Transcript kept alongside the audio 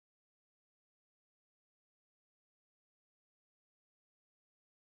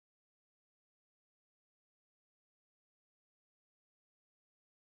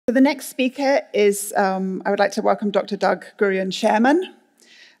The next speaker is, I would like to welcome Dr. Doug Gurian-Sherman.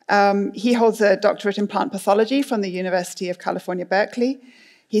 He holds a doctorate in plant pathology from the University of California, Berkeley.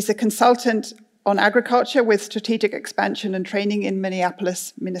 He's a consultant on agriculture with strategic expansion and training in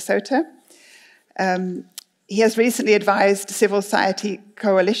Minneapolis, Minnesota. He has recently advised civil society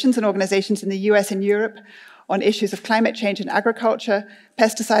coalitions and organizations in the US and Europe on issues of climate change and agriculture,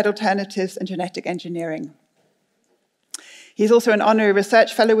 pesticide alternatives, and genetic engineering. He's also an honorary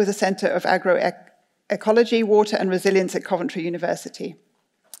research fellow with the Center of Agroecology, Water and Resilience at Coventry University.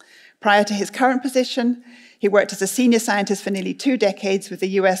 Prior to his current position, he worked as a senior scientist for nearly 2 decades with the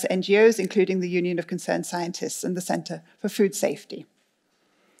US NGOs, including the Union of Concerned Scientists and the Center for Food Safety.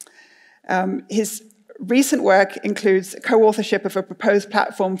 His recent work includes co-authorship of a proposed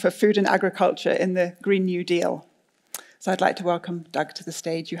platform for food and agriculture in the Green New Deal. So I'd like to welcome Doug to the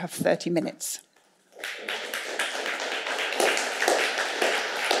stage. You have 30 minutes.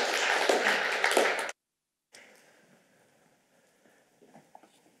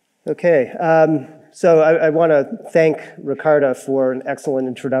 Okay, so I want to thank Ricarda for an excellent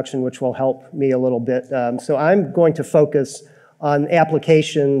introduction, which will help me a little bit. So I'm going to focus on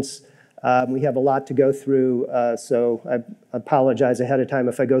applications. We have a lot to go through, so I apologize ahead of time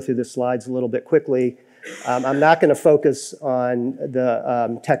if I go through the slides a little bit quickly. I'm not going to focus on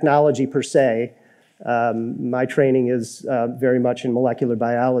the technology per se. My training is very much in molecular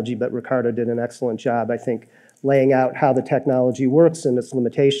biology, but Ricarda did an excellent job, I think, laying out how the technology works and its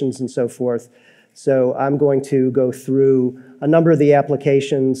limitations and so forth. So I'm going to go through a number of the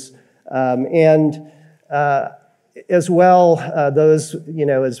applications and as well, those,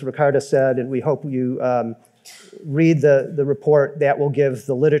 as Ricarda said, and we hope you read the report, that will give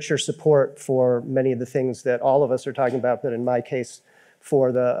the literature support for many of the things that all of us are talking about, but in my case,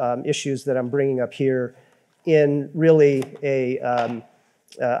 for the issues that I'm bringing up here in really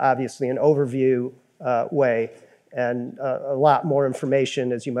obviously an overview way, and a lot more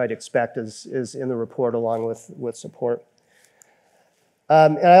information, as you might expect, is in the report along with support.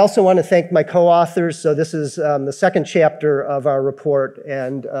 And I also want to thank my co-authors. So this is the second chapter of our report,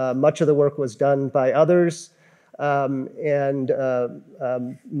 and much of the work was done by others. And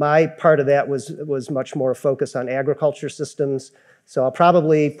my part of that was much more focused on agriculture systems. So I'll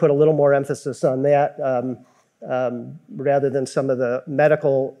probably put a little more emphasis on that rather than some of the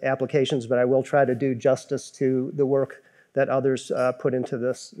medical applications, but I will try to do justice to the work that others put into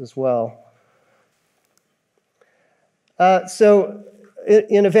this as well. So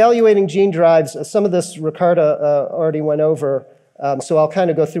in evaluating gene drives, some of this Ricarda already went over, so I'll kind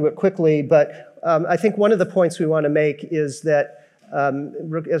of go through it quickly, but I think one of the points we want to make is that,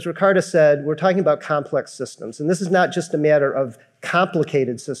 as Ricarda said, we're talking about complex systems, and this is not just a matter of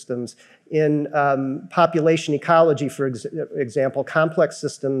complicated systems. In population ecology, for example, complex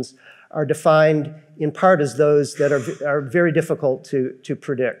systems are defined in part as those that are very difficult to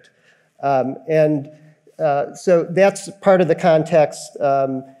predict. So that's part of the context.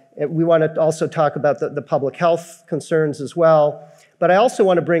 We want to also talk about the public health concerns as well. But I also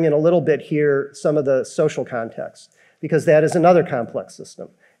want to bring in a little bit here some of the social context, because that is another complex system.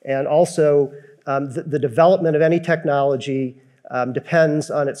 And also the development of any technology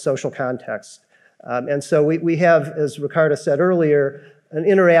depends on its social context. And so we have, as Ricarda said earlier, an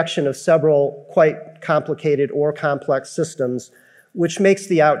interaction of several quite complicated or complex systems, which makes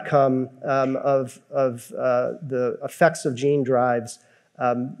the outcome of the effects of gene drives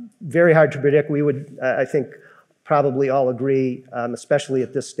very hard to predict. We would, I think, probably all agree, especially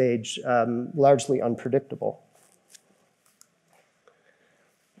at this stage, largely unpredictable.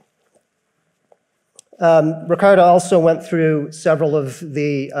 Ricarda also went through several of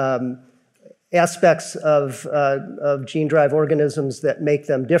the aspects of gene drive organisms that make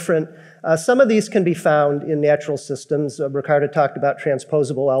them different. Some of these can be found in natural systems. Ricarda talked about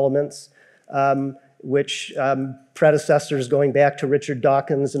transposable elements, which predecessors going back to Richard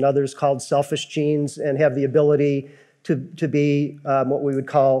Dawkins and others called selfish genes, and have the ability to be what we would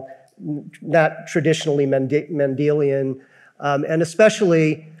call not traditionally Mendelian. And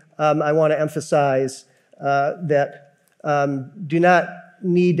especially, I want to emphasize that do not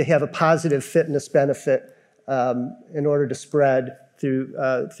need to have a positive fitness benefit in order to spread through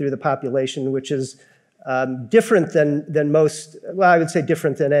the population, which is different than most, well, I would say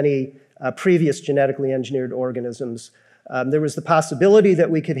different than any previous genetically engineered organisms. There was the possibility that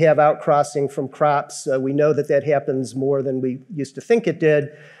we could have outcrossing from crops. We know that that happens more than we used to think it did,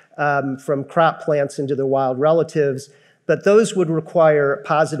 from crop plants into their wild relatives, but those would require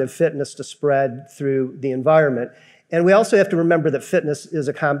positive fitness to spread through the environment. And we also have to remember that fitness is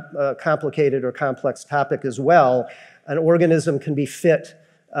a complicated or complex topic as well. An organism can be fit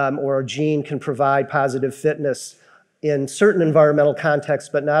or a gene can provide positive fitness in certain environmental contexts,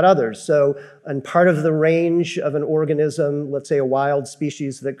 but not others. So in part of the range of an organism, let's say a wild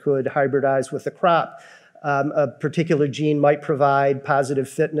species that could hybridize with a crop, a particular gene might provide positive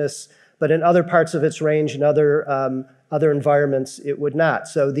fitness, but in other parts of its range and other environments, it would not.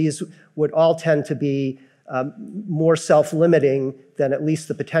 So these would all tend to be more self-limiting than at least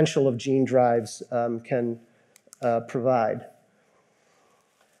the potential of gene drives can provide.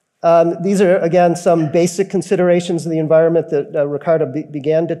 These are, again, some basic considerations of the environment that Ricardo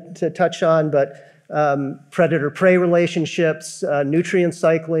began to touch on, but predator-prey relationships, nutrient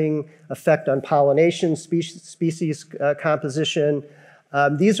cycling, effect on pollination, species composition.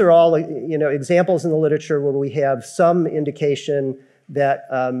 These are all examples in the literature where we have some indication that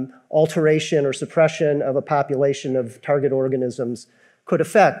alteration or suppression of a population of target organisms could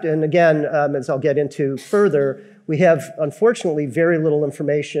affect. And again, as I'll get into further, we have, unfortunately, very little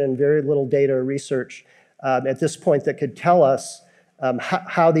information, very little data or research at this point that could tell us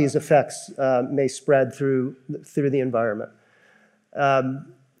how these effects may spread through the environment.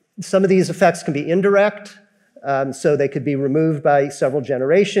 Some of these effects can be indirect, so they could be removed by several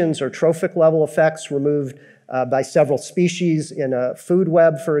generations, or trophic level effects removed by several species in a food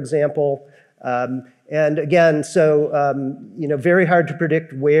web, for example. And again, so very hard to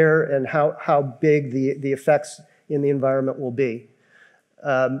predict where and how big the effects in the environment will be.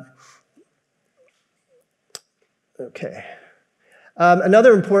 Okay.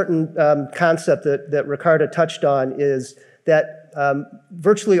 Another important concept that Ricardo touched on is that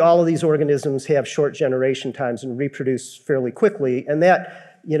virtually all of these organisms have short generation times and reproduce fairly quickly, and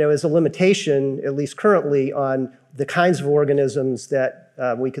that is a limitation, at least currently, on the kinds of organisms that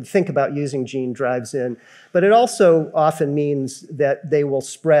we could think about using gene drives in. But it also often means that they will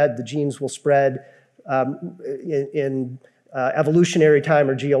spread, the genes will spread in evolutionary time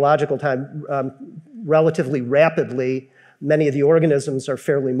or geological time relatively rapidly. Many of the organisms are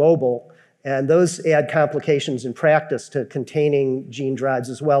fairly mobile, and those add complications in practice to containing gene drives,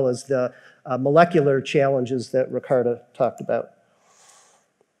 as well as the molecular challenges that Ricardo talked about.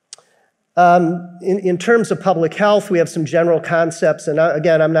 In terms of public health, we have some general concepts, and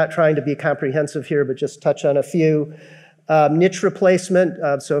again, I'm not trying to be comprehensive here, but just touch on a few. Niche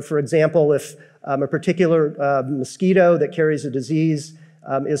replacement, so for example, if a particular mosquito that carries a disease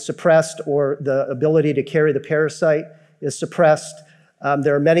is suppressed, or the ability to carry the parasite is suppressed,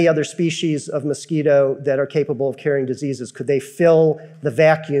 there are many other species of mosquito that are capable of carrying diseases. Could they fill the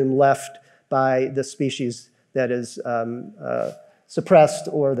vacuum left by the species that is suppressed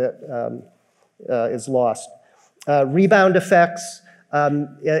or that is lost? Rebound effects,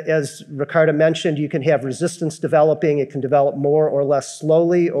 as Ricardo mentioned, you can have resistance developing. It can develop more or less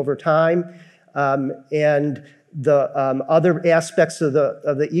slowly over time. And the other aspects of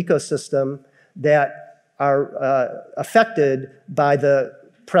the ecosystem that are affected by the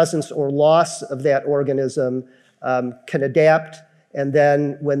presence or loss of that organism can adapt. And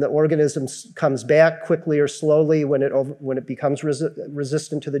then when the organism comes back quickly or slowly, when it becomes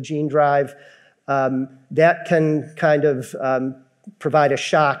resistant to the gene drive, that can kind of provide a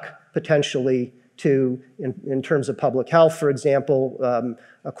shock potentially in terms of public health, for example,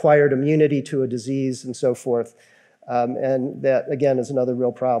 acquired immunity to a disease and so forth. And that, again, is another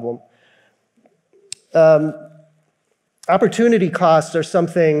real problem. Opportunity costs are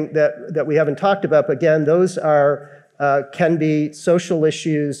something that we haven't talked about, but again, those can be social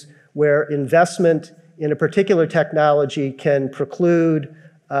issues where investment in a particular technology can preclude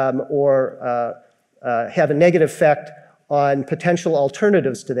or have a negative effect on potential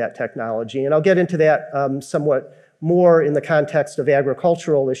alternatives to that technology. And I'll get into that somewhat more in the context of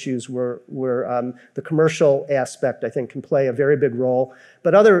agricultural issues where the commercial aspect, I think, can play a very big role.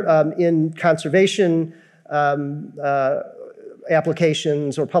 But in conservation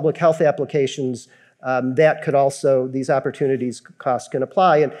applications or public health applications, that could also, these opportunities costs can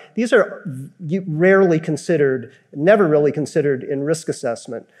apply. And these are rarely considered, never really considered in risk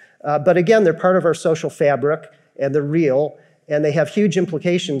assessment. But again, they're part of our social fabric, and they're real, and they have huge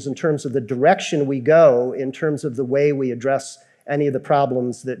implications in terms of the direction we go, in terms of the way we address any of the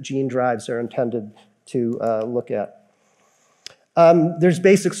problems that gene drives are intended to look at. There's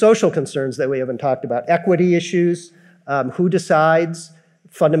basic social concerns that we haven't talked about. Equity issues, who decides,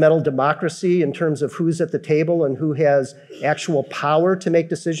 fundamental democracy in terms of who's at the table and who has actual power to make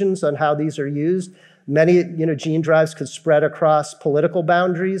decisions on how these are used. Many gene drives could spread across political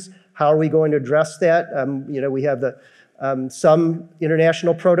boundaries. How are we going to address that? We have some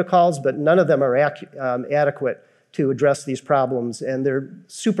international protocols, but none of them are adequate to address these problems, and they're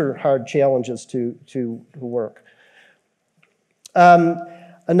super hard challenges to work.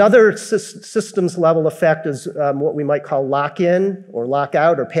 Another systems level effect is what we might call lock-in or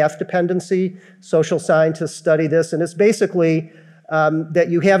lock-out or path dependency. Social scientists study this, and it's basically that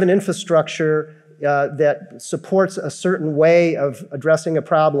you have an infrastructure that supports a certain way of addressing a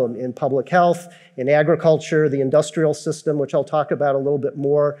problem in public health, in agriculture. The industrial system, which I'll talk about a little bit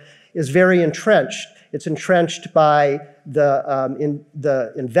more, is very entrenched. It's entrenched by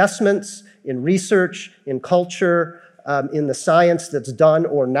the investments in research, in culture, in the science that's done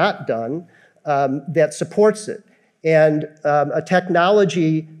or not done that supports it. And a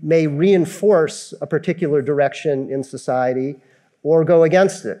technology may reinforce a particular direction in society or go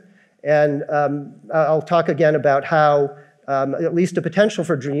against it. And I'll talk again about how at least a potential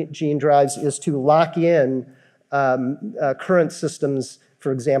for gene drives is to lock in current systems,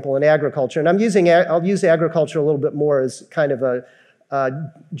 for example, in agriculture. And I'll use agriculture a little bit more as kind of a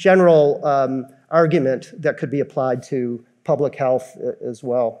general argument that could be applied to public health as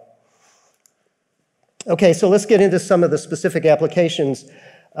well. Okay, so let's get into some of the specific applications.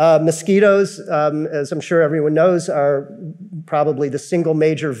 Mosquitoes, as I'm sure everyone knows, are probably the single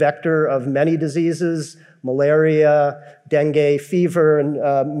major vector of many diseases: malaria, dengue, fever,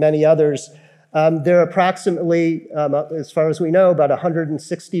 and many others. There are approximately, as far as we know, about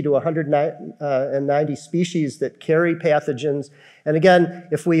 160 to 190 species that carry pathogens. And again,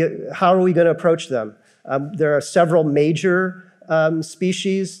 how are we going to approach them? There are several major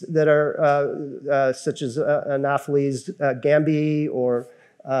species that are such as Anopheles gambiae, or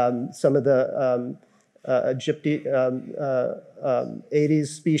some of the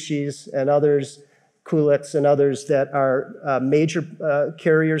Aedes species and others, Culex and others that are major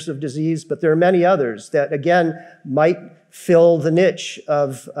carriers of disease, but there are many others that, again, might fill the niche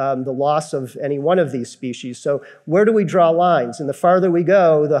of the loss of any one of these species. So where do we draw lines? And the farther we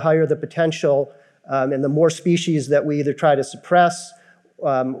go, the higher the potential, and the more species that we either try to suppress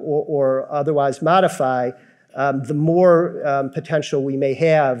or otherwise modify, the more potential we may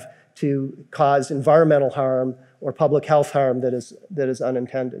have to cause environmental harm or public health harm that is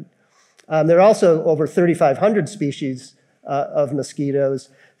unintended. There are also over 3,500 species of mosquitoes,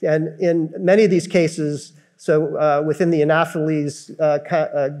 and in many of these cases, so within the Anopheles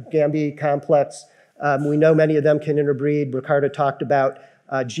gambiae complex, we know many of them can interbreed. Ricardo talked about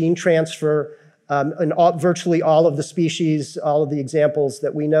gene transfer. In virtually all of the species, all of the examples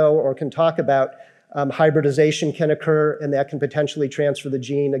that we know or can talk about, hybridization can occur, and that can potentially transfer the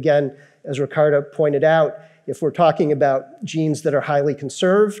gene. Again, as Ricardo pointed out, if we're talking about genes that are highly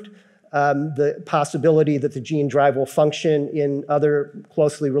conserved, the possibility that the gene drive will function in other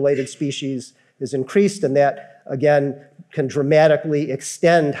closely related species is increased, and that, again, can dramatically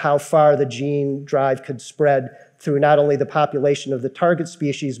extend how far the gene drive could spread through not only the population of the target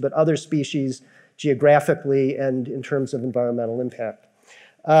species, but other species geographically and in terms of environmental impact.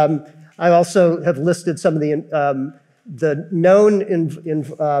 I also have listed some of the known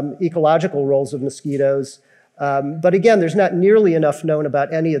ecological roles of mosquitoes. But again, there's not nearly enough known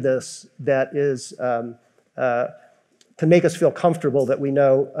about any of this that is to make us feel comfortable that we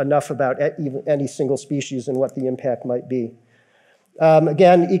know enough about any single species and what the impact might be.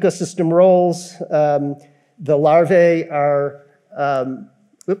 Again, ecosystem roles. The larvae are,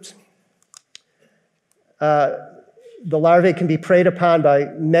 the larvae can be preyed upon by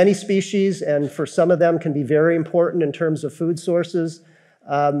many species, and for some of them can be very important in terms of food sources.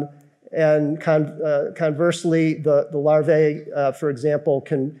 And conversely, the larvae, for example,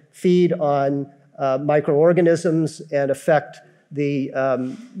 can feed on microorganisms and affect the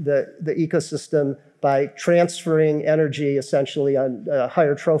ecosystem by transferring energy essentially on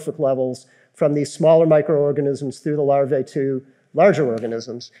higher trophic levels from these smaller microorganisms through the larvae to larger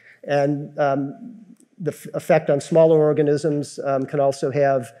organisms. And the effect on smaller organisms can also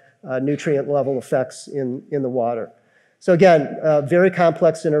have nutrient level effects in the water. So again, very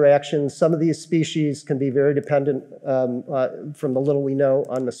complex interactions. Some of these species can be very dependent, from the little we know,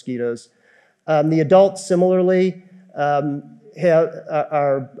 on mosquitoes. The adults, similarly, are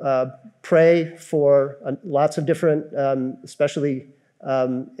prey for lots of different, especially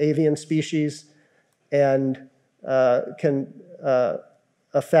avian species, and can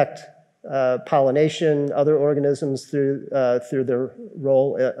affect pollination, other organisms through their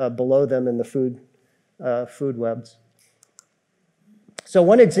role below them in the food webs. So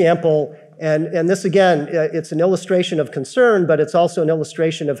one example, and this again, it's an illustration of concern, but it's also an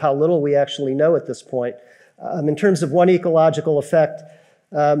illustration of how little we actually know at this point. In terms of one ecological effect,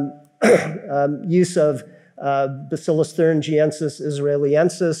 use of Bacillus thuringiensis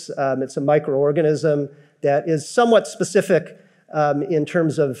israeliensis. It's a microorganism that is somewhat specific in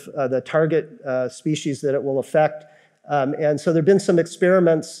terms of the target species that it will affect. And so there have been some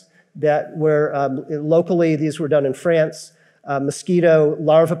experiments that were locally, these were done in France. Mosquito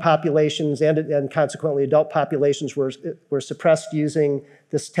larva populations and consequently adult populations were suppressed using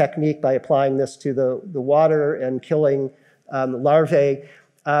this technique by applying this to the water and killing larvae.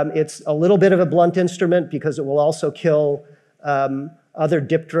 It's a little bit of a blunt instrument because it will also kill other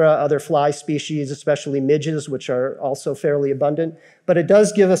diptera, other fly species, especially midges, which are also fairly abundant. But it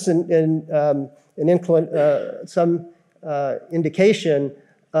does give us some indication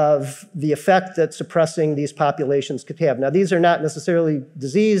of the effect that suppressing these populations could have. Now, these are not necessarily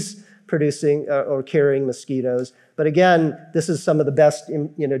disease-producing or carrying mosquitoes, but again, this is some of the best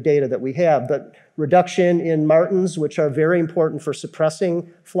data that we have. But reduction in martins, which are very important for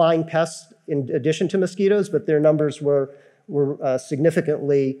suppressing flying pests in addition to mosquitoes, but their numbers were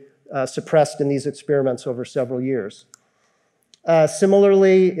significantly suppressed in these experiments over several years.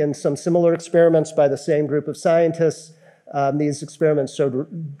 Similarly, in some similar experiments by the same group of scientists, these experiments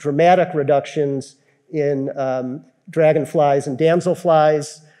showed dramatic reductions in dragonflies and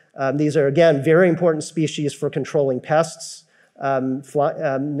damselflies. These are, again, very important species for controlling pests. And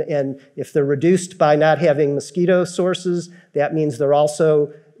if they're reduced by not having mosquito sources, that means they're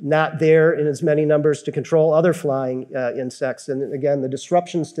also not there in as many numbers to control other flying insects. And again, the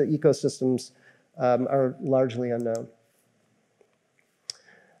disruptions to ecosystems are largely unknown.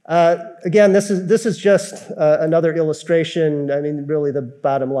 Again, this is just another illustration. I mean, really the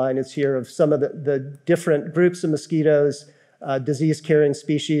bottom line is here of some of the different groups of mosquitoes, disease-carrying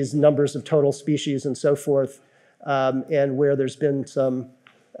species, numbers of total species, and so forth, and where there's been some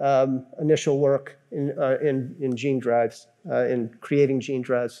initial work in gene drives, in creating gene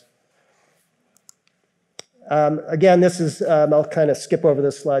drives. Again, this is, I'll kind of skip over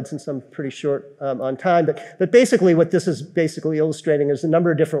this slide since I'm pretty short on time, but basically what this is basically illustrating is a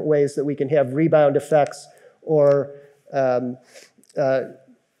number of different ways that we can have rebound effects or, let's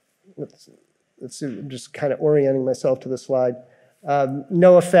see, I'm just kind of orienting myself to the slide,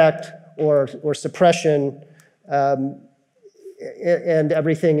 no effect or suppression, and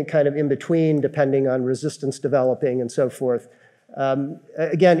everything kind of in between depending on resistance developing and so forth.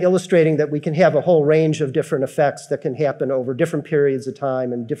 Again, illustrating that we can have a whole range of different effects that can happen over different periods of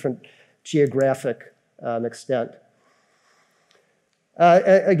time and different geographic extent.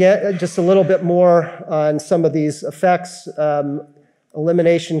 Again, just a little bit more on some of these effects.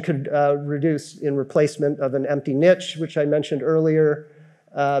 Elimination could reduce in replacement of an empty niche, which I mentioned earlier,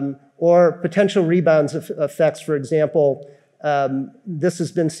 or potential rebounds of effects, for example. This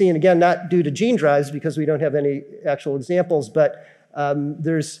has been seen, again, not due to gene drives because we don't have any actual examples, but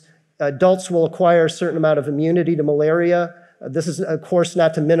adults will acquire a certain amount of immunity to malaria. This is, of course,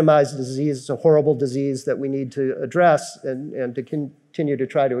 not to minimize the disease. It's a horrible disease that we need to address and to continue to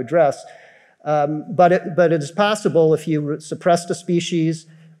try to address. But it is possible if you suppressed a species,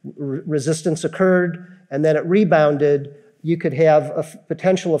 resistance occurred, and then it rebounded, you could have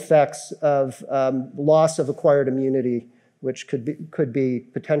potential effects of loss of acquired immunity, which could be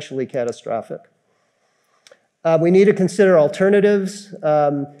potentially catastrophic. We need to consider alternatives.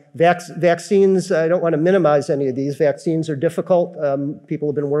 Vaccines, I don't want to minimize any of these. Vaccines are difficult. People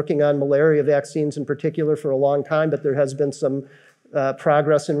have been working on malaria vaccines in particular for a long time, but there has been some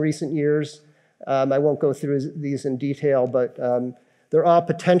progress in recent years. I won't go through these in detail, but they're all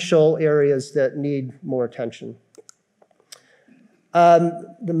potential areas that need more attention.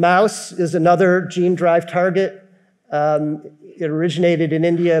 The mouse is another gene drive target. It originated in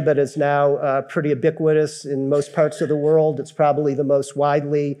India, but is now pretty ubiquitous in most parts of the world. It's probably the most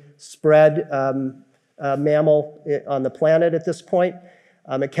widely spread mammal on the planet at this point.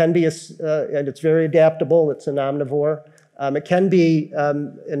 It can be, and it's very adaptable, it's an omnivore. It can be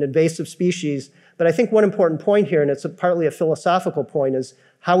an invasive species, but I think one important point here, and it's partly a philosophical point, is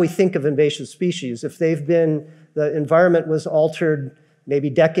how we think of invasive species. If the environment was altered maybe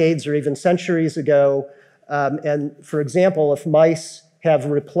decades or even centuries ago, and for example, if mice have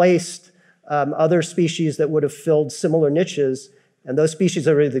replaced other species that would have filled similar niches, and those species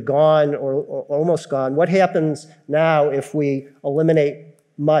are either gone or almost gone, what happens now if we eliminate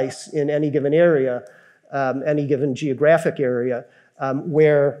mice in any given area, any given geographic area,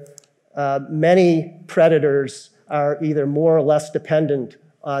 where many predators are either more or less dependent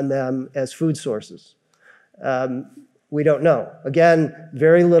on them as food sources? We don't know. Again,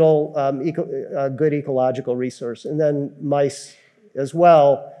 very little good ecological resource. And then mice as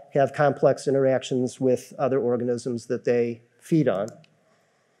well have complex interactions with other organisms that they feed on.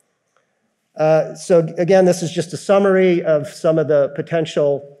 So again, this is just a summary of some of the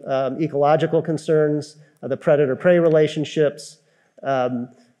potential ecological concerns, the predator-prey relationships,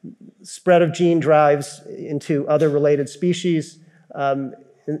 Spread of gene drives into other related species.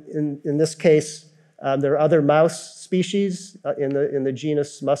 In this case, there are other mouse species in the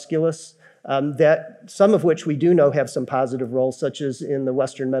genus Musculus, that some of which we do know have some positive roles, such as in the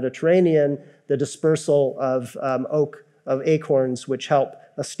Western Mediterranean, the dispersal of acorns, which help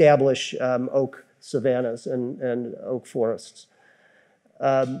establish oak savannas and oak forests.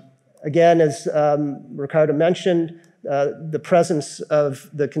 Again, as Ricardo mentioned,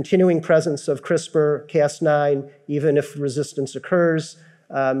 the continuing presence of CRISPR-Cas9, even if resistance occurs,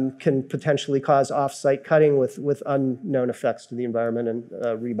 can potentially cause off-site cutting with unknown effects to the environment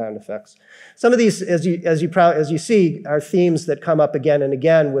and rebound effects. Some of these, as you see, are themes that come up again and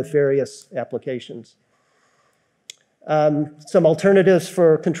again with various applications. Some alternatives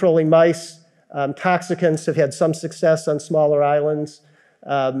for controlling mice. Toxicants have had some success on smaller islands.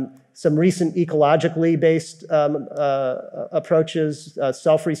 Some recent ecologically based approaches,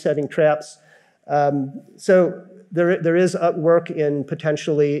 self-resetting traps. So there is work in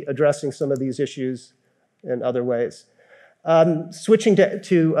potentially addressing some of these issues in other ways. Switching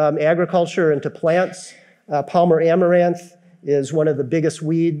to agriculture and to plants, Palmer amaranth is one of the biggest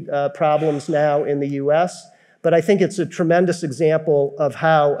weed problems now in the US, but I think it's a tremendous example of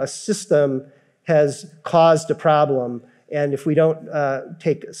how a system has caused a problem. And if we don't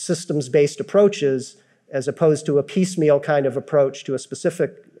take systems-based approaches, as opposed to a piecemeal kind of approach to a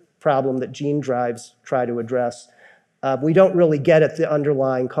specific problem that gene drives try to address, we don't really get at the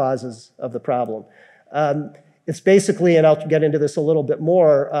underlying causes of the problem. It's basically, and I'll get into this a little bit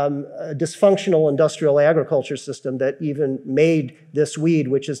more, a dysfunctional industrial agriculture system that even made this weed,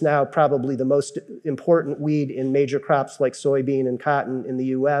 which is now probably the most important weed in major crops like soybean and cotton in the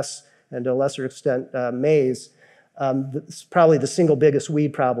US, and to a lesser extent maize. It's probably the single biggest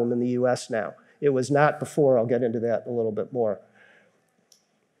weed problem in the US now. It was not before. I'll get into that a little bit more.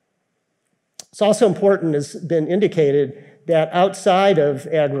 It's also important, as been indicated, that outside of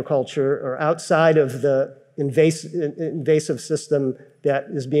agriculture or outside of the invasive system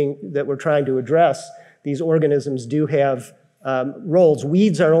that we're trying to address, these organisms do have roles.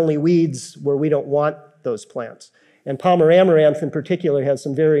 Weeds are only weeds where we don't want those plants. And Palmer amaranth in particular has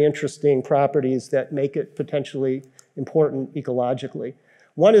some very interesting properties that make it potentially important ecologically.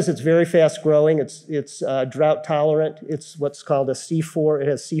 One is it's very fast growing, it's drought tolerant, it's what's called a C4, it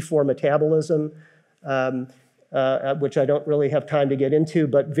has C4 metabolism, which I don't really have time to get into,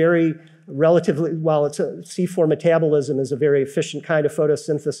 but very relatively, while it's a C4 metabolism is a very efficient kind of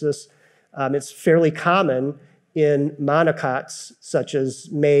photosynthesis, it's fairly common in monocots such as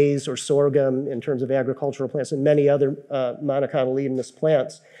maize or sorghum in terms of agricultural plants and many other monocotyledonous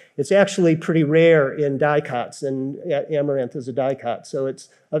plants. It's actually pretty rare in dicots, and amaranth is a dicot, so it's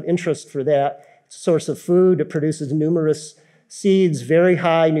of interest for that. It's a source of food. It produces numerous seeds, very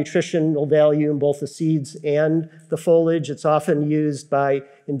high nutritional value in both the seeds and the foliage. It's often used by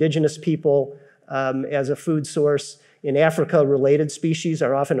indigenous people as a food source. In Africa, related species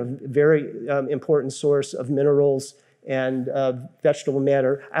are often a very important source of minerals and vegetable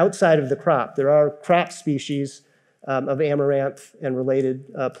matter outside of the crop. There are crop species of amaranth and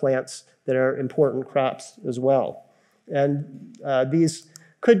related plants that are important crops as well. And these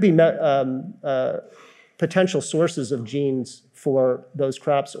could be potential sources of genes for those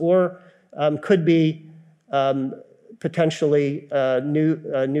crops, or could be potentially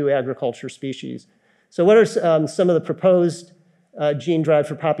new agriculture species. So what are some of the proposed gene drive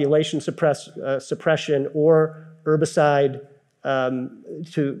for population suppression or herbicide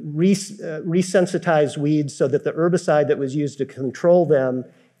to resensitize weeds so that the herbicide that was used to control them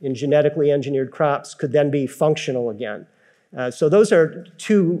in genetically engineered crops could then be functional again? So those are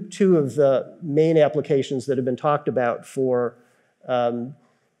two of the main applications that have been talked about for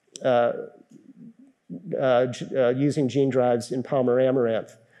using gene drives in Palmer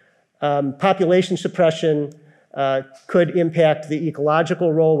amaranth. Population suppression could impact the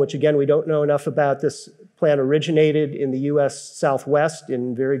ecological role, which again, we don't know enough about. This plant originated in the US Southwest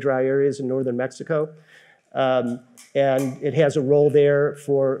in very dry areas in northern Mexico. And it has a role there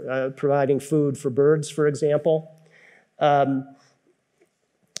for providing food for birds, for example. Could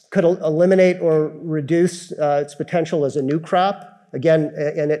eliminate or reduce its potential as a new crop. Again,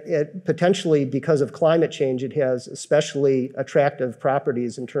 and it potentially, because of climate change, it has especially attractive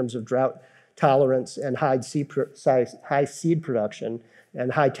properties in terms of drought tolerance and high seed production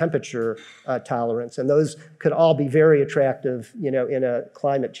and high temperature tolerance. And those could all be very attractive, in a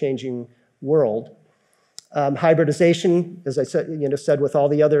climate changing world. Hybridization, as I said with all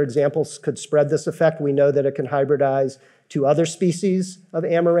the other examples, could spread this effect. We know that it can hybridize to other species of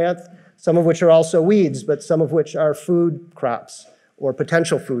amaranth, some of which are also weeds, but some of which are food crops or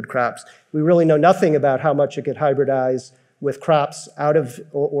potential food crops. We really know nothing about how much it could hybridize with crops out of,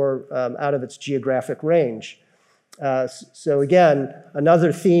 out of its geographic range. So again,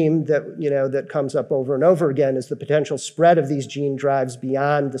 another theme that, that comes up over and over again is the potential spread of these gene drives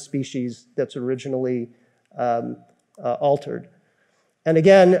beyond the species that's originally altered. And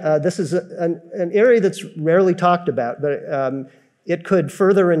again, this is an area that's rarely talked about, but it could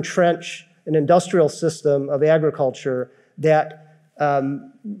further entrench an industrial system of agriculture that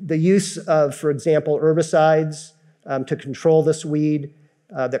the use of, for example, herbicides to control this weed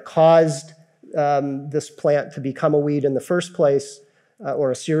that caused this plant to become a weed in the first place,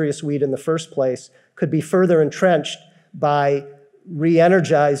 or a serious weed in the first place, could be further entrenched by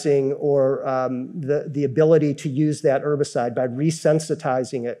re-energizing or the ability to use that herbicide, by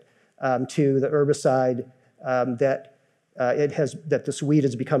resensitizing it to the herbicide that this weed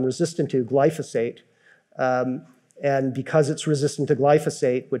has become resistant to, glyphosate. And because it's resistant to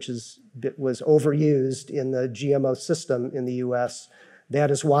glyphosate, which was overused in the GMO system in the US, that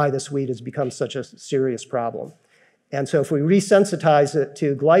is why this weed has become such a serious problem. And so if we resensitize it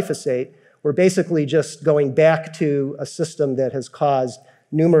to glyphosate, we're basically just going back to a system that has caused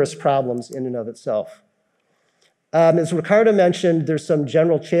numerous problems in and of itself. As Ricardo mentioned, there's some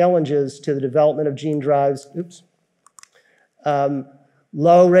general challenges to the development of gene drives.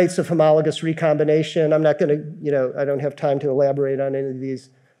 Low rates of homologous recombination. I'm not going to, I don't have time to elaborate on any of these,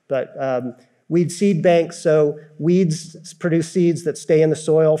 but weed seed banks, so weeds produce seeds that stay in the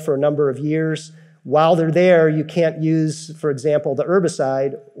soil for a number of years. While they're there, you can't use, for example, the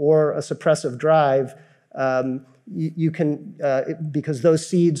herbicide or a suppressive drive. You can, because those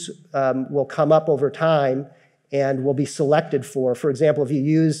seeds will come up over time and will be selected for. For example, if you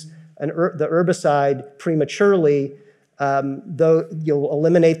use the herbicide prematurely, though you'll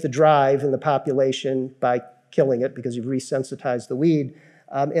eliminate the drive in the population by killing it because you've resensitized the weed,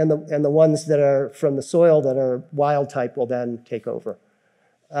 and the ones that are from the soil that are wild type will then take over.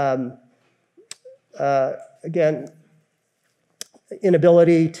 Again,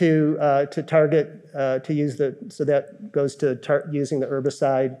 inability to target, to use so that goes to using the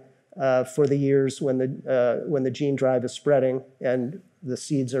herbicide for the years when the gene drive is spreading and the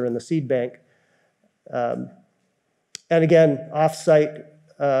seeds are in the seed bank. And again, off-site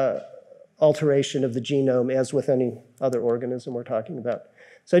alteration of the genome, as with any other organism we're talking about.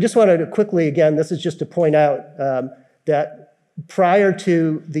 So I just wanted to quickly, again, this is just to point out that prior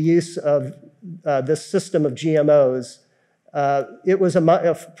to the use of this system of GMOs, it was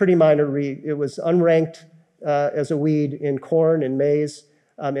a pretty minor weed. It was unranked as a weed in corn and maize,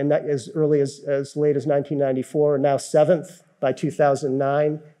 and that as early as late as 1994, now 7th by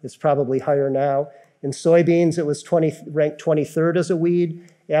 2009. It's probably higher now. In soybeans, it was ranked 23rd as a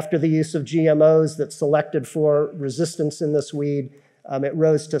weed. After the use of GMOs that selected for resistance in this weed, it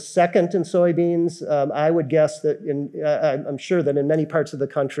rose to 2nd in soybeans. I would guess that I'm sure that in many parts of the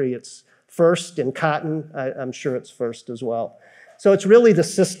country it's 1st. In cotton, I'm sure it's 1st as well. So it's really the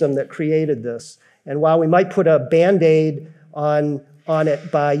system that created this. And while we might put a Band-Aid on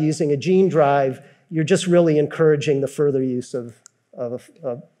it by using a gene drive, you're just really encouraging the further use of a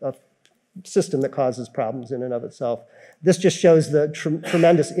system that causes problems in and of itself. This just shows the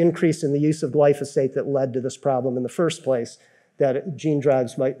tremendous increase in the use of glyphosate that led to this problem in the first place, that gene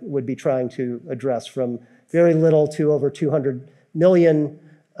drives would be trying to address, from very little to over 200 million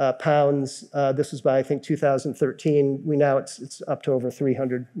pounds. This was by, I think, 2013. Now it's up to over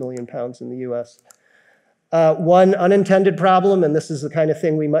 300 million pounds in the US. One unintended problem, and this is the kind of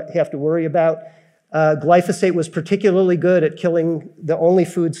thing we might have to worry about, glyphosate was particularly good at killing the only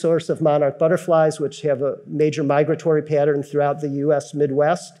food source of monarch butterflies, which have a major migratory pattern throughout the US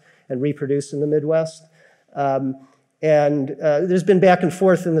Midwest and reproduce in the Midwest. There's been back and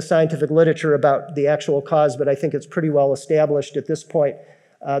forth in the scientific literature about the actual cause, but I think it's pretty well established at this point.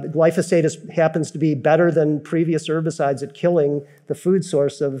 Glyphosate happens to be better than previous herbicides at killing the food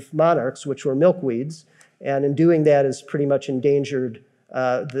source of monarchs, which were milkweeds, and in doing that has pretty much endangered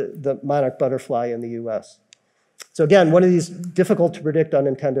the monarch butterfly in the US. So again, one of these difficult to predict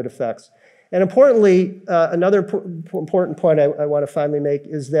unintended effects. And importantly, another important point I want to finally make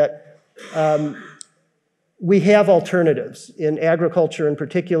is that we have alternatives. In agriculture in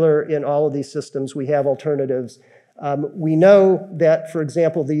particular, in all of these systems, we have alternatives. We know that, for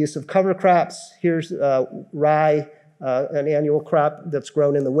example, the use of cover crops, here's rye, an annual crop that's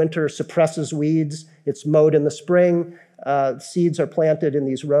grown in the winter, suppresses weeds. It's mowed in the spring. Seeds are planted in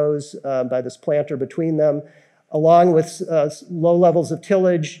these rows by this planter between them. Along with low levels of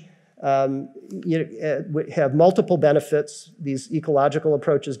tillage, have multiple benefits, these ecological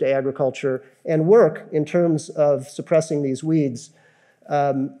approaches to agriculture, and work in terms of suppressing these weeds.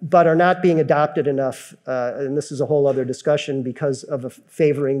 but are not being adopted enough, and this is a whole other discussion because of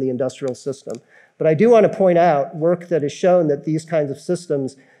favoring the industrial system. But I do want to point out work that has shown that these kinds of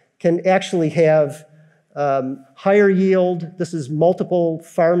systems can actually have higher yield. This is multiple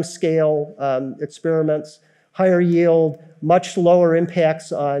farm scale experiments, higher yield, much lower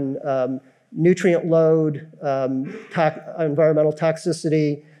impacts on nutrient load, environmental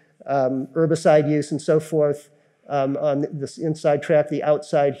toxicity, herbicide use, and so forth. On this inside track, the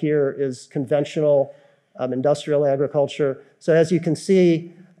outside here is conventional industrial agriculture. So as you can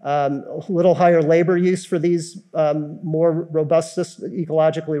see, a little higher labor use for these more robust,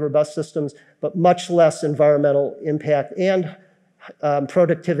 ecologically robust systems, but much less environmental impact, and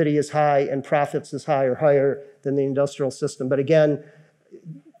productivity is high and profits is high or higher than the industrial system. But again,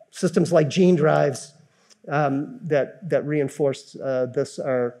 systems like gene drives that reinforce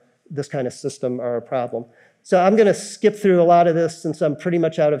this kind of system are a problem. So I'm going to skip through a lot of this since I'm pretty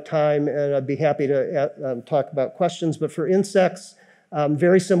much out of time, and I'd be happy to talk about questions. But for insects,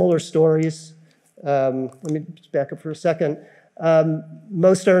 very similar stories. Let me just back up for a second.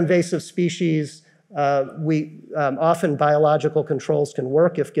 Most are invasive species. Often biological controls can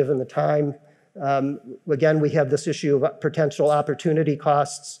work if given the time. Again, we have this issue of potential opportunity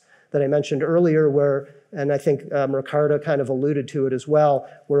costs that I mentioned earlier, where, and I think Ricardo kind of alluded to it as well,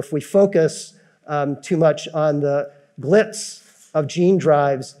 where if we focus too much on the glitz of gene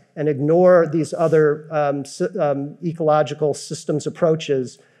drives and ignore these other ecological systems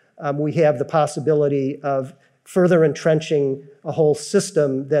approaches, we have the possibility of further entrenching a whole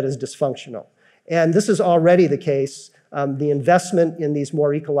system that is dysfunctional. And this is already the case. The investment in these more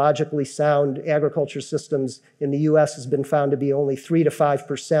ecologically sound agriculture systems in the US has been found to be only 3 to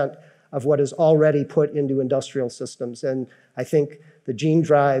 5% of what is already put into industrial systems. And I think the gene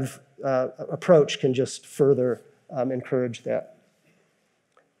drive approach can just further encourage that.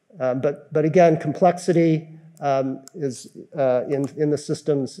 But again, complexity is in the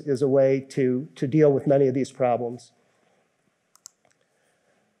systems is a way to deal with many of these problems.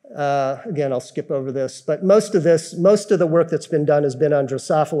 Again, I'll skip over this, but most of the work that's been done has been on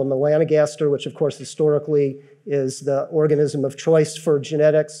Drosophila melanogaster, which of course historically is the organism of choice for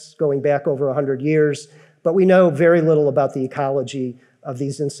genetics going back over 100 years. But we know very little about the ecology of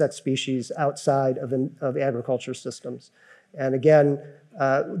these insect species outside of agriculture systems. And again,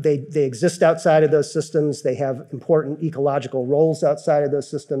 they exist outside of those systems. They have important ecological roles outside of those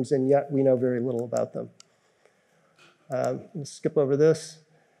systems, and yet we know very little about them. Let's skip over this.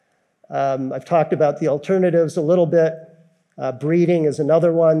 I've talked about the alternatives a little bit. Breeding is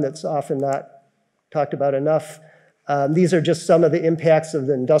another one that's often not talked about enough. These are just some of the impacts of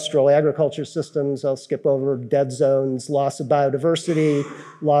the industrial agriculture systems. I'll skip over dead zones, loss of biodiversity,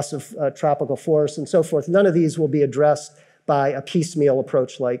 loss of tropical forests, and so forth. None of these will be addressed by a piecemeal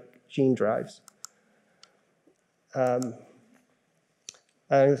approach like gene drives. I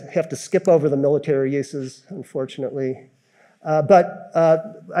have to skip over the military uses, unfortunately. But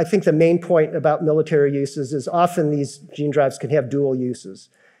I think the main point about military uses is often these gene drives can have dual uses.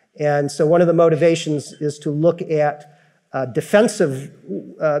 And so one of the motivations is to look at being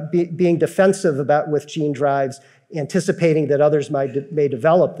defensive with gene drives, anticipating that others may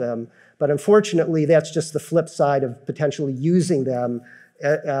develop them. But unfortunately, that's just the flip side of potentially using them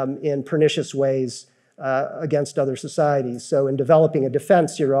in pernicious ways against other societies. So in developing a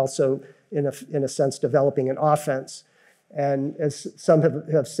defense, you're also, in a sense, developing an offense. And as some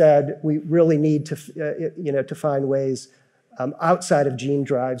have said, we really need to find ways outside of gene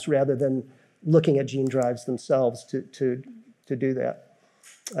drives rather than looking at gene drives themselves to do that.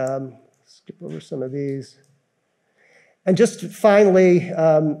 Skip over some of these. And just finally,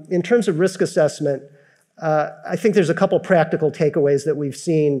 in terms of risk assessment, I think there's a couple practical takeaways that we've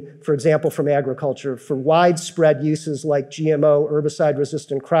seen, for example, from agriculture. For widespread uses like GMO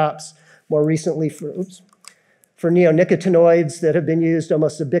herbicide-resistant crops, more recently for neonicotinoids that have been used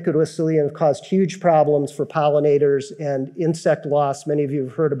almost ubiquitously and have caused huge problems for pollinators and insect loss. Many of you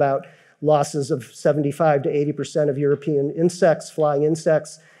have heard about losses of 75 to 80% of European insects, flying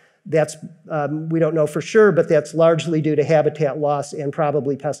insects. That's, we don't know for sure, but that's largely due to habitat loss and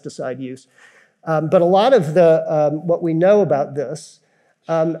probably pesticide use. But a lot of what we know about this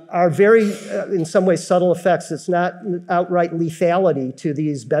are very, in some ways, subtle effects. It's not outright lethality to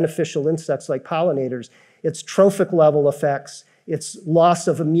these beneficial insects like pollinators. It's trophic level effects. It's loss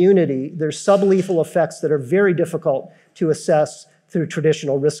of immunity. There's sublethal effects that are very difficult to assess through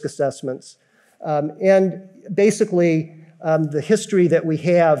traditional risk assessments. And basically, the history that we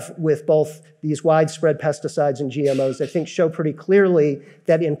have with both these widespread pesticides and GMOs, I think, show pretty clearly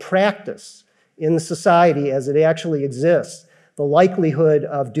that in practice, in society as it actually exists, the likelihood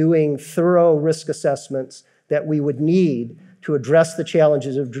of doing thorough risk assessments that we would need to address the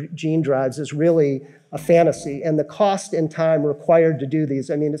challenges of gene drives is really a fantasy. And the cost and time required to do these,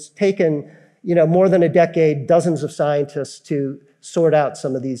 I mean, it's taken, more than a decade, dozens of scientists to sort out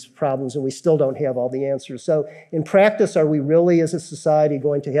some of these problems, and we still don't have all the answers. So in practice, are we really as a society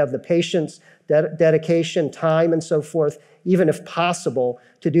going to have the patience, dedication, time, and so forth, even if possible,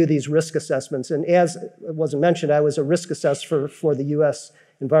 to do these risk assessments? And as it wasn't mentioned, I was a risk assessor for the US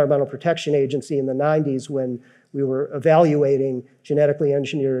Environmental Protection Agency in the 90s when we were evaluating genetically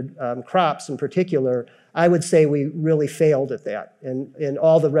engineered crops in particular. I would say we really failed at that, and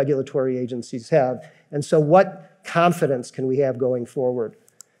all the regulatory agencies have. And so what confidence can we have going forward?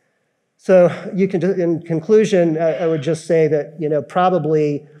 So in conclusion, I would just say that,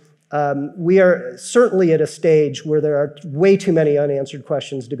 probably we are certainly at a stage where there are way too many unanswered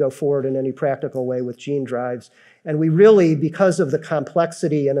questions to go forward in any practical way with gene drives. And we really, because of the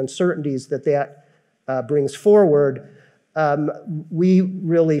complexity and uncertainties that brings forward, we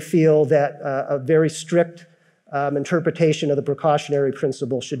really feel that a very strict interpretation of the precautionary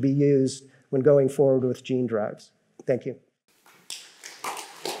principle should be used when going forward with gene drives. Thank you.